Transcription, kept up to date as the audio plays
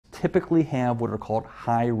typically have what are called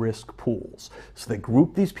high-risk pools. So they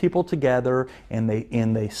group these people together and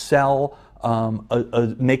they sell,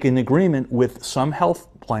 make an agreement with some health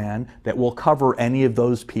plan that will cover any of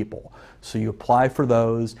those people. So you apply for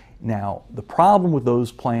those. Now, the problem with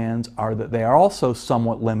those plans are that they are also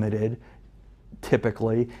somewhat limited,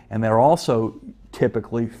 typically, and they're also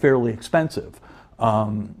typically fairly expensive.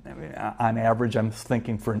 On average, I'm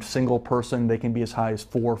thinking for a single person, they can be as high as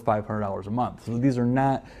 $400 or $500 a month. So these are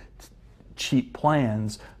not cheap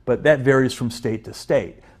plans, but that varies from state to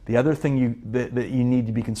state. The other thing that you need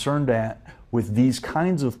to be concerned at with these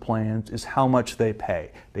kinds of plans is how much they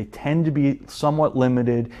pay. They tend to be somewhat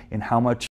limited in how much